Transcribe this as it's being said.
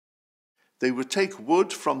They would take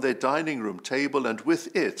wood from their dining room table, and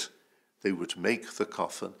with it, they would make the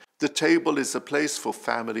coffin. The table is a place for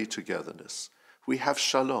family togetherness. We have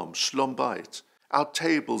shalom, shlom bayit. Our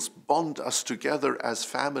tables bond us together as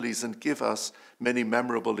families and give us many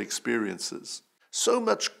memorable experiences. So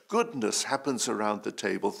much goodness happens around the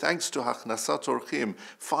table thanks to hachnasat orchim,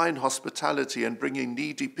 fine hospitality, and bringing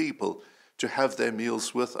needy people to have their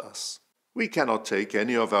meals with us. We cannot take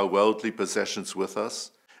any of our worldly possessions with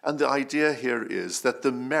us, and the idea here is that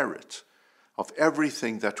the merit of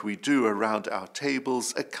everything that we do around our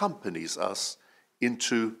tables accompanies us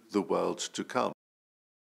into the world to come.